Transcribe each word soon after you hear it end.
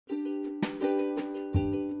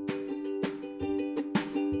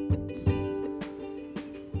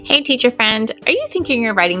Hey, teacher friend, are you thinking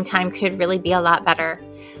your writing time could really be a lot better?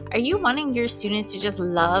 Are you wanting your students to just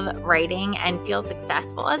love writing and feel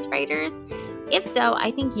successful as writers? If so,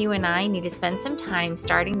 I think you and I need to spend some time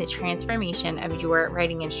starting the transformation of your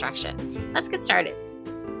writing instruction. Let's get started.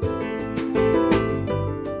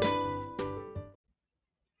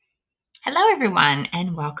 Hello, everyone,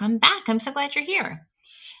 and welcome back. I'm so glad you're here.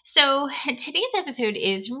 So, today's episode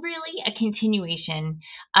is really a continuation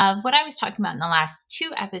of what I was talking about in the last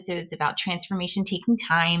two episodes about transformation taking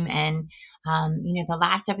time. And, the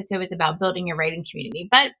last episode was about building your writing community.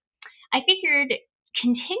 But I figured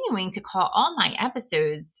continuing to call all my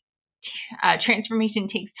episodes Transformation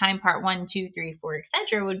Takes Time Part 1, 2, 3, 4,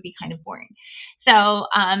 etc. would be kind of boring. So,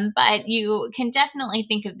 but you can definitely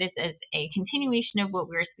think of this as a continuation of what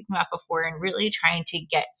we were speaking about before and really trying to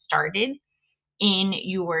get started in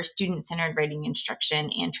your student-centered writing instruction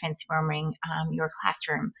and transforming your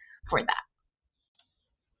classroom for that.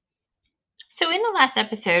 So in the last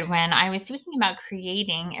episode, when I was speaking about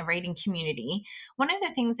creating a writing community, one of the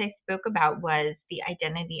things I spoke about was the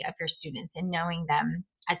identity of your students and knowing them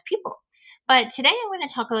as people. But today I want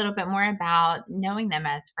to talk a little bit more about knowing them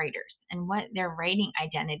as writers and what their writing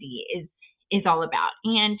identity is all about.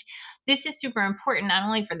 And this is super important not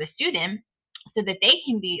only for the student so that they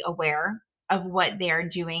can be aware of what they are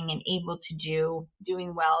doing and able to do,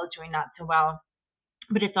 doing well, doing not so well,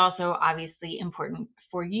 but it's also obviously important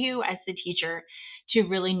for you as the teacher to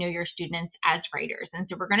really know your students as writers. And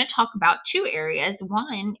so we're going to talk about two areas.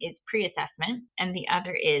 One is pre-assessment and the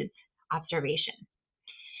other is observation.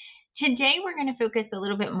 Today we're going to focus a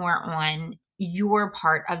little bit more on your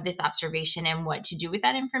part of this observation and what to do with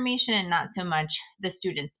that information and not so much the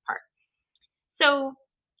student's part. So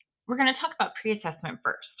we're going to talk about pre-assessment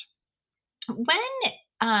first.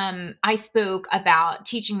 When I spoke about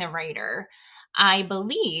teaching the writer, I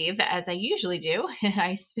believe, as I usually do,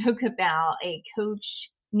 I spoke about a coach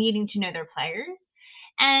needing to know their players.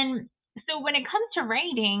 And so when it comes to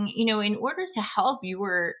writing, in order to help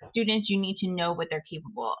your students, you need to know what they're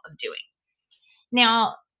capable of doing.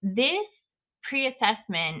 Now, this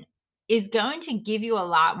pre-assessment is going to give you a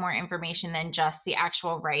lot more information than just the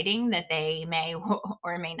actual writing that they may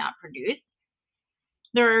or may not produce.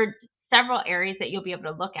 There are several areas that you'll be able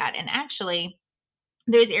to look at. And actually,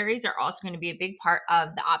 those areas are also going to be a big part of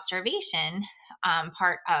the observation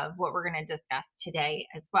part of what we're going to discuss today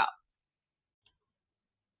as well.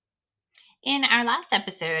 In our last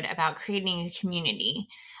episode about creating a community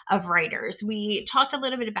of writers, we talked a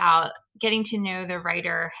little bit about getting to know the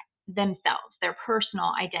writer themselves, their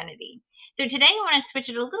personal identity. So today I want to switch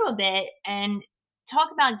it a little bit and talk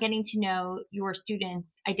about getting to know your student's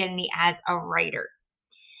identity as a writer.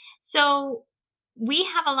 So we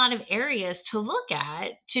have a lot of areas to look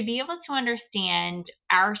at to be able to understand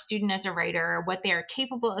our student as a writer, what they are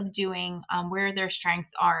capable of doing, where their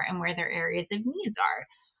strengths are, and where their areas of needs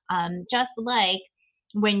are. Just like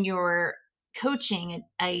when you're coaching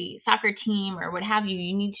a soccer team or what have you,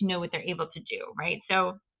 you need to know what they're able to do, right?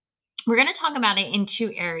 So we're going to talk about it in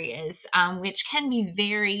two areas, which can be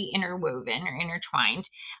very interwoven or intertwined,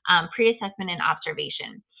 pre-assessment and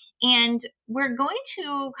observation. And we're going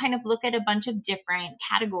to kind of look at a bunch of different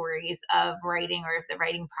categories of writing or the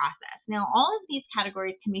writing process. Now, all of these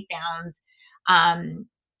categories can be found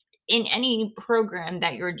in any program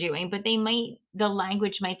that you're doing, but the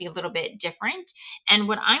language might be a little bit different. And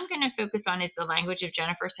what I'm going to focus on is the language of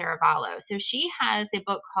Jennifer Saravallo. So she has a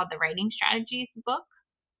book called the Writing Strategies book.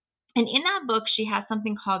 And in that book, she has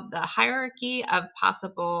something called the Hierarchy of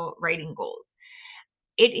Possible Writing Goals.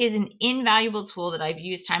 It is an invaluable tool that I've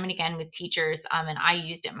used time and again with teachers, and I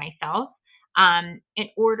used it myself in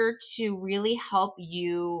order to really help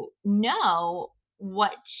you know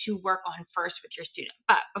what to work on first with your student.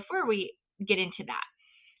 But before we get into that,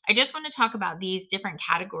 I just want to talk about these different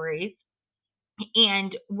categories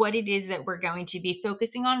and what it is that we're going to be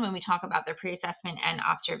focusing on when we talk about the pre-assessment and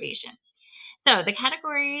observation. So the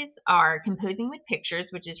categories are composing with pictures,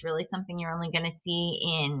 which is really something you're only going to see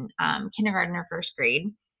in kindergarten or first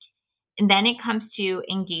grade. And then it comes to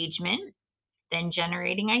engagement, then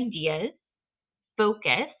generating ideas,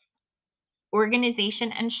 focus,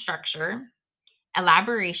 organization and structure,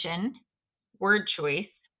 elaboration, word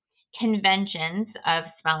choice, conventions of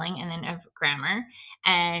spelling and then of grammar.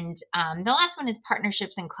 And the last one is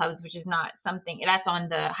partnerships and clubs, which is not something, that's on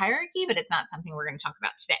the hierarchy, but it's not something we're going to talk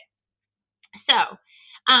about today. So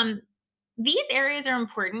these areas are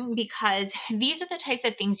important because these are the types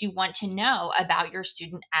of things you want to know about your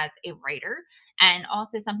student as a writer, and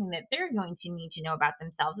also something that they're going to need to know about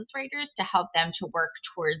themselves as writers to help them to work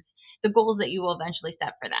towards the goals that you will eventually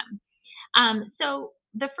set for them. So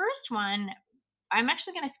the first one I'm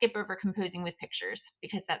actually going to skip over composing with pictures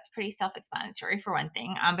because that's pretty self-explanatory for one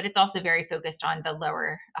thing, but it's also very focused on the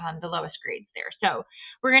lowest grades there. So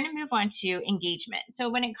we're going to move on to engagement. So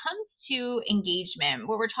when it comes to engagement,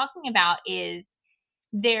 what we're talking about is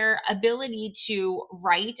their ability to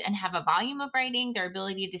write and have a volume of writing, their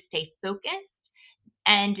ability to stay focused,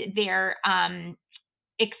 and their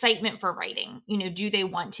excitement for writing. Do they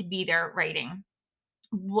want to be there writing?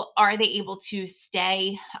 Are they able to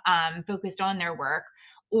stay focused on their work,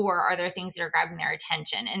 or are there things that are grabbing their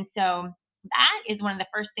attention? And so that is one of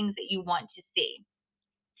the first things that you want to see.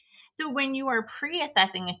 So when you are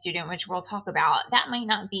pre-assessing a student, which we'll talk about, that might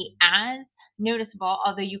not be as noticeable,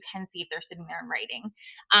 although you can see if they're sitting there and writing.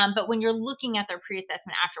 But when you're looking at their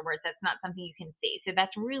pre-assessment afterwards, that's not something you can see. So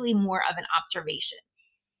that's really more of an observation.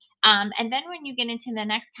 And then when you get into the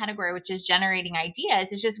next category, which is generating ideas,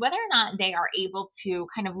 is just whether or not they are able to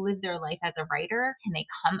kind of live their life as a writer. Can they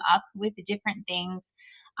come up with different things?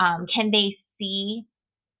 Can they see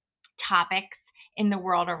topics in the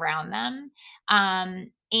world around them?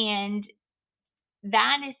 And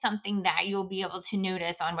that is something that you'll be able to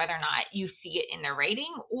notice on whether or not you see it in their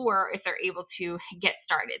writing or if they're able to get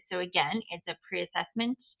started. So again, it's a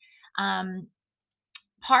pre-assessment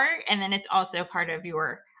part, and then it's also part of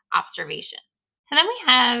your observation. So then we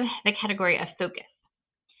have the category of focus.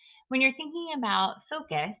 When you're thinking about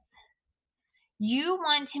focus, you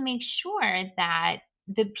want to make sure that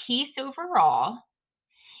the piece overall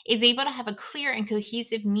is able to have a clear and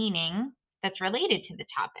cohesive meaning that's related to the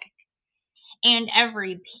topic. And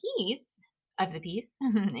every piece of the piece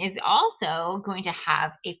is also going to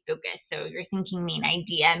have a focus. So you're thinking main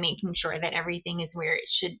idea, making sure that everything is where it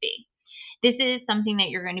should be. This is something that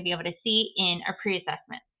you're going to be able to see in a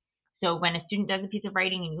pre-assessment. So when a student does a piece of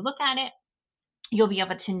writing and you look at it, you'll be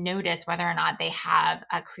able to notice whether or not they have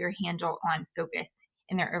a clear handle on focus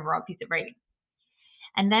in their overall piece of writing.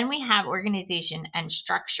 And then we have organization and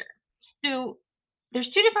structure. So there's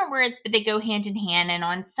two different words, but they go hand in hand. And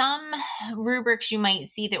on some rubrics, you might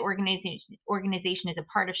see that organization is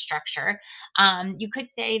a part of structure. You could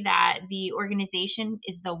say that the organization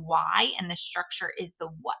is the why and the structure is the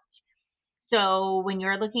what. So when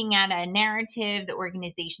you're looking at a narrative, the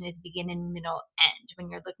organization is beginning, middle, end.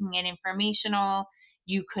 When you're looking at informational,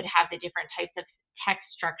 you could have the different types of text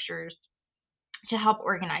structures to help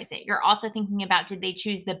organize it. You're also thinking about, did they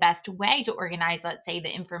choose the best way to organize, let's say, the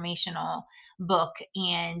informational book,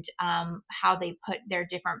 and how they put their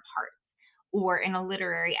different parts? Or in a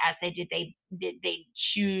literary essay, did they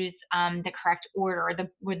choose the correct order,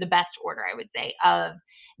 or the best order, I would say, of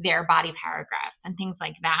their body paragraphs and things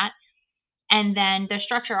like that? And then the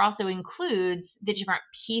structure also includes the different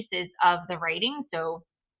pieces of the writing. So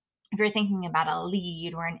if you're thinking about a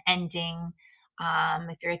lead or an ending,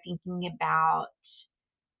 if you're thinking about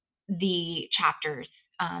the chapters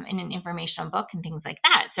in an informational book and things like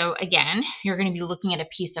that. So again, you're going to be looking at a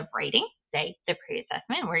piece of writing, say the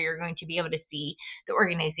pre-assessment, where you're going to be able to see the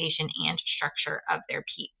organization and structure of their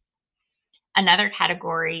piece. Another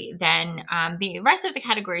category, then the rest of the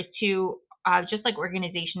categories too, just like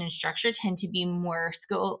organization and structure, tend to be more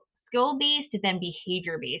skill based than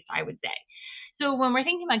behavior based, I would say. So when we're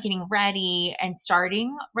thinking about getting ready and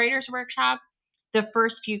starting writers workshop, the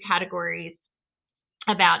first few categories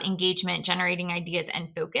about engagement, generating ideas, and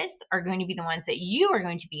focus are going to be the ones that you are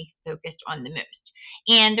going to be focused on the most.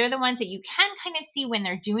 And they're the ones that you can kind of see when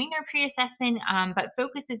they're doing their pre-assessment, but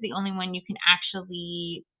focus is the only one you can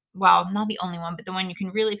actually, well, not the only one, but the one you can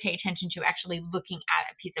really pay attention to actually looking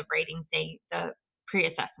at a piece of writing, say the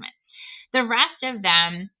pre-assessment. The rest of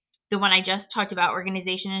them, the one I just talked about,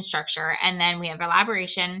 organization and structure, and then we have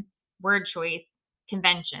elaboration, word choice,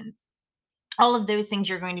 conventions. All of those things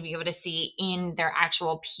you're going to be able to see in their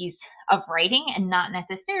actual piece of writing and not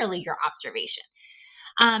necessarily your observation.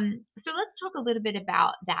 So let's talk a little bit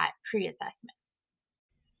about that pre-assessment.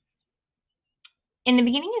 In the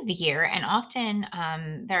beginning of the year, and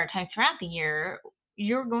often there are times throughout the year,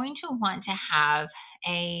 you're going to want to have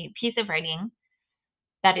a piece of writing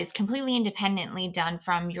that is completely independently done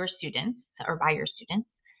from your students or by your students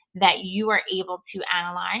that you are able to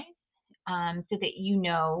analyze, so that you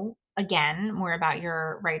know, again, more about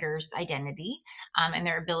your writer's identity and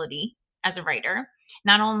their ability as a writer,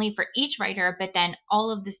 not only for each writer, but then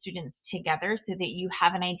all of the students together, so that you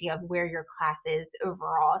have an idea of where your class is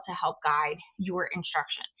overall to help guide your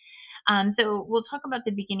instruction. So we'll talk about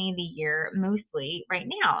the beginning of the year mostly right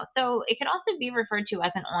now. So it could also be referred to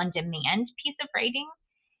as an on-demand piece of writing.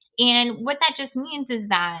 And what that just means is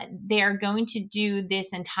that they're going to do this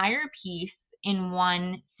entire piece in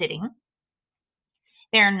one sitting.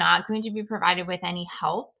 They're not going to be provided with any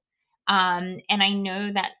help. And I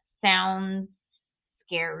know that sounds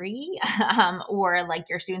scary or like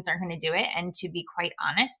your students aren't going to do it. And to be quite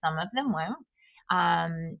honest, some of them won't.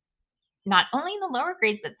 Not only in the lower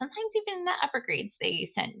grades, but sometimes even in the upper grades,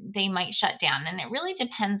 they might shut down, and it really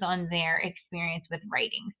depends on their experience with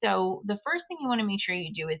writing. So the first thing you want to make sure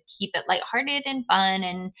you do is keep it lighthearted and fun,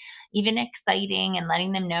 and even exciting, and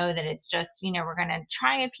letting them know that it's just, we're going to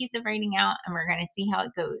try a piece of writing out, and we're going to see how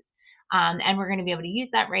it goes. And we're going to be able to use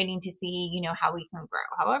that writing to see, how we can grow,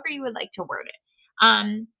 however you would like to word it.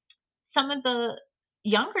 Some of the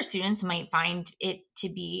younger students might find it to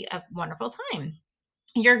be a wonderful time.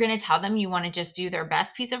 You're going to tell them you want to just do their best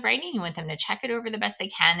piece of writing. You want them to check it over the best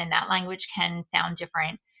they can, and that language can sound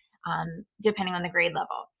different depending on the grade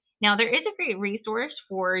level. Now, there is a great resource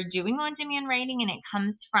for doing on-demand writing, and it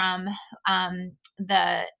comes from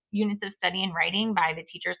the Units of Study in Writing by the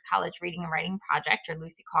Teachers College Reading and Writing Project, or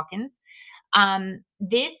Lucy Calkins.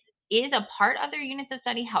 This is a part of their Units of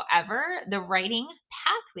Study. However, the Writing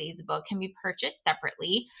Pathways book can be purchased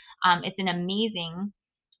separately. It's an amazing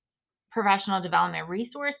professional development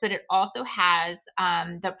resource, but it also has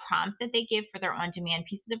the prompts that they give for their on-demand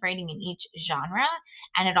pieces of writing in each genre,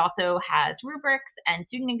 and it also has rubrics and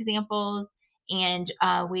student examples and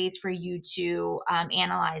ways for you to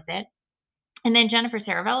analyze it. And then Jennifer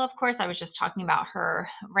Saravella, of course, I was just talking about her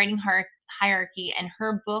writing hierarchy, and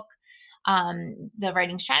her book, the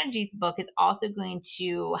Writing Strategies book, is also going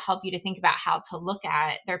to help you to think about how to look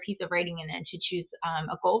at their piece of writing and then to choose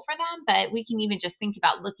a goal for them. But we can even just think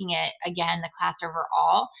about looking at, again, the class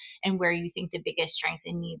overall and where you think the biggest strengths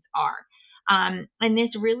and needs are. And this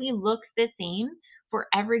really looks the same for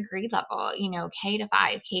every grade level, K to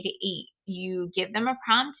 5, K to 8. You give them a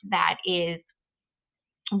prompt that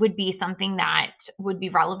would be something that would be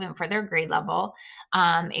relevant for their grade level.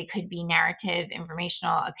 It could be narrative,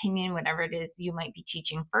 informational, opinion, whatever it is you might be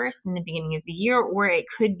teaching first in the beginning of the year, or it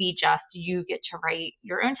could be just you get to write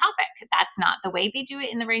your own topic. That's not the way they do it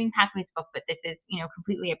in the Writing Pathways book, but this is,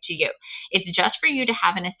 completely up to you. It's just for you to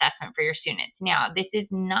have an assessment for your students. Now, this is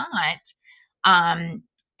not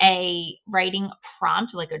a writing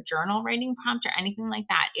prompt, like a journal writing prompt or anything like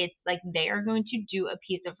that. It's like they are going to do a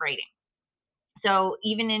piece of writing. So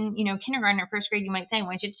even in, kindergarten or first grade, you might say, I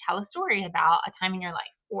want you to tell a story about a time in your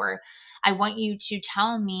life, or I want you to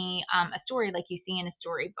tell me a story like you see in a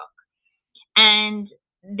storybook. And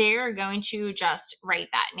they're going to just write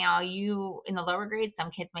that. Now, in the lower grades, some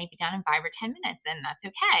kids might be done in 5 or 10 minutes, and that's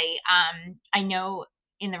okay. I know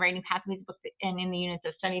in the Writing Pathways book and in the Units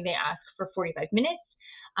of Study, they ask for 45 minutes.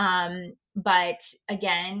 But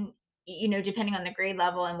again, depending on the grade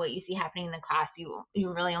level and what you see happening in the class,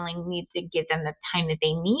 you really only need to give them the time that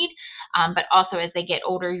they need. But also, as they get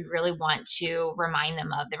older, you really want to remind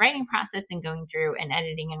them of the writing process and going through and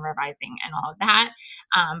editing and revising and all of that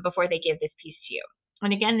before they give this piece to you.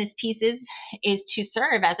 And again, this piece is to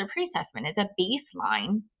serve as a pre-assessment. It's a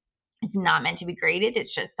baseline. It's not meant to be graded.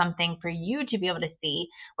 It's just something for you to be able to see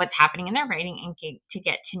what's happening in their writing and to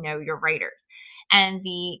get to know your writers. And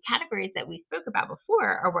the categories that we spoke about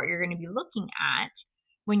before are what you're going to be looking at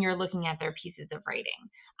when you're looking at their pieces of writing.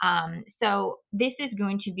 So this is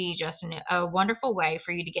going to be just a wonderful way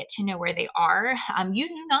for you to get to know where they are. You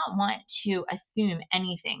do not want to assume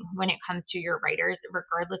anything when it comes to your writers,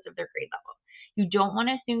 regardless of their grade level. You don't want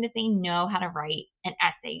to assume that they know how to write an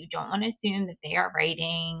essay. You don't want to assume that they are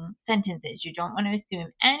writing sentences. You don't want to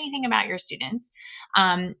assume anything about your students.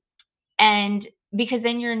 And because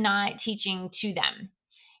then you're not teaching to them.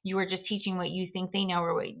 You are just teaching what you think they know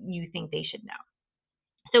or what you think they should know.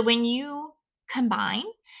 So when you combine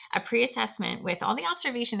a pre-assessment with all the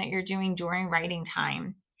observation that you're doing during writing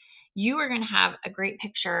time, you are going to have a great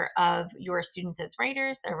picture of your students as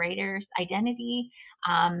writers, their writers' identity,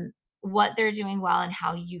 what they're doing well, and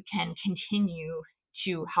how you can continue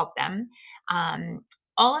to help them.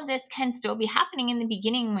 All of this can still be happening in the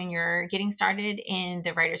beginning when you're getting started in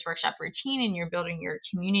the Writers Workshop routine and you're building your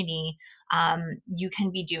community. You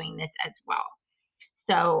can be doing this as well.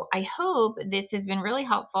 So I hope this has been really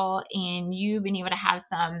helpful in you being able to have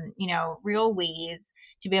some, real ways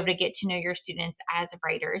to be able to get to know your students as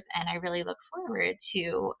writers. And I really look forward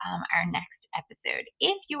to our next episode.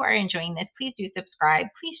 If you are enjoying this, please do subscribe.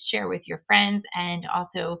 Please share with your friends, and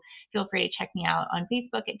also feel free to check me out on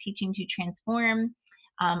Facebook at Teaching to Transform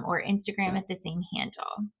or Instagram at the same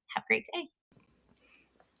handle. Have a great day.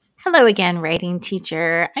 Hello again, writing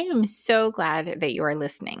teacher. I am so glad that you are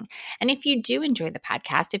listening. And if you do enjoy the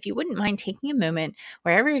podcast, if you wouldn't mind taking a moment,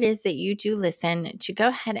 wherever it is that you do listen, to go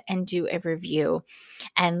ahead and do a review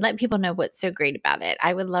and let people know what's so great about it.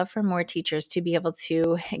 I would love for more teachers to be able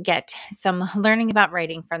to get some learning about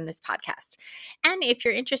writing from this podcast. And if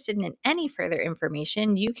you're interested in any further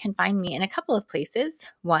information, you can find me in a couple of places.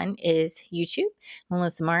 One is YouTube,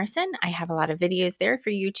 Melissa Morrison. I have a lot of videos there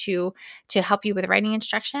for you to help you with writing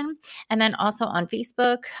instruction. And then also on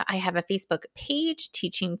Facebook, I have a Facebook page,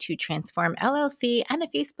 Teaching to Transform LLC, and a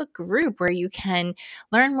Facebook group where you can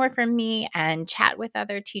learn more from me and chat with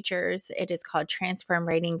other teachers. It is called Transform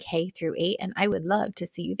Writing K through 8, and I would love to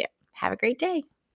see you there. Have a great day.